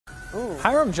Ooh.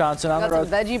 Hiram Johnson on the road.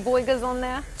 Got some veggie boigas on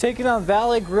there. Taking on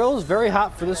Valley Grills. Very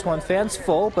hot for this one. Fans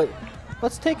full, but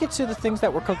let's take it to the things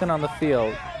that we're cooking on the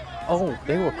field. Oh,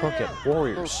 they were cooking.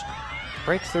 Warriors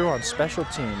breakthrough on special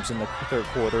teams in the third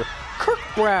quarter. Kirk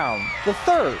Brown, the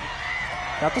third.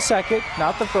 Not the second,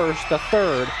 not the first, the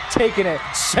third. Taking it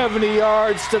 70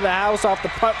 yards to the house off the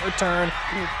punt return.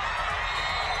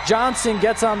 Johnson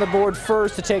gets on the board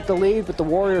first to take the lead, but the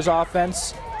Warriors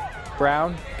offense,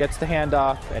 Brown gets the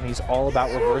handoff, and he's all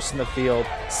about reversing the field.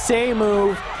 Same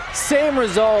move, same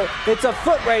result. It's a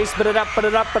foot race, but it up. The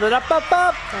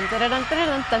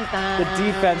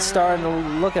defense starting to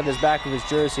look at his back of his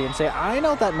jersey and say, I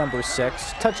know that number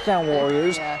 6. Touchdown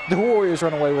Warriors. Yeah. The Warriors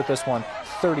run away with this one,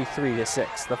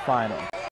 33-6, the final.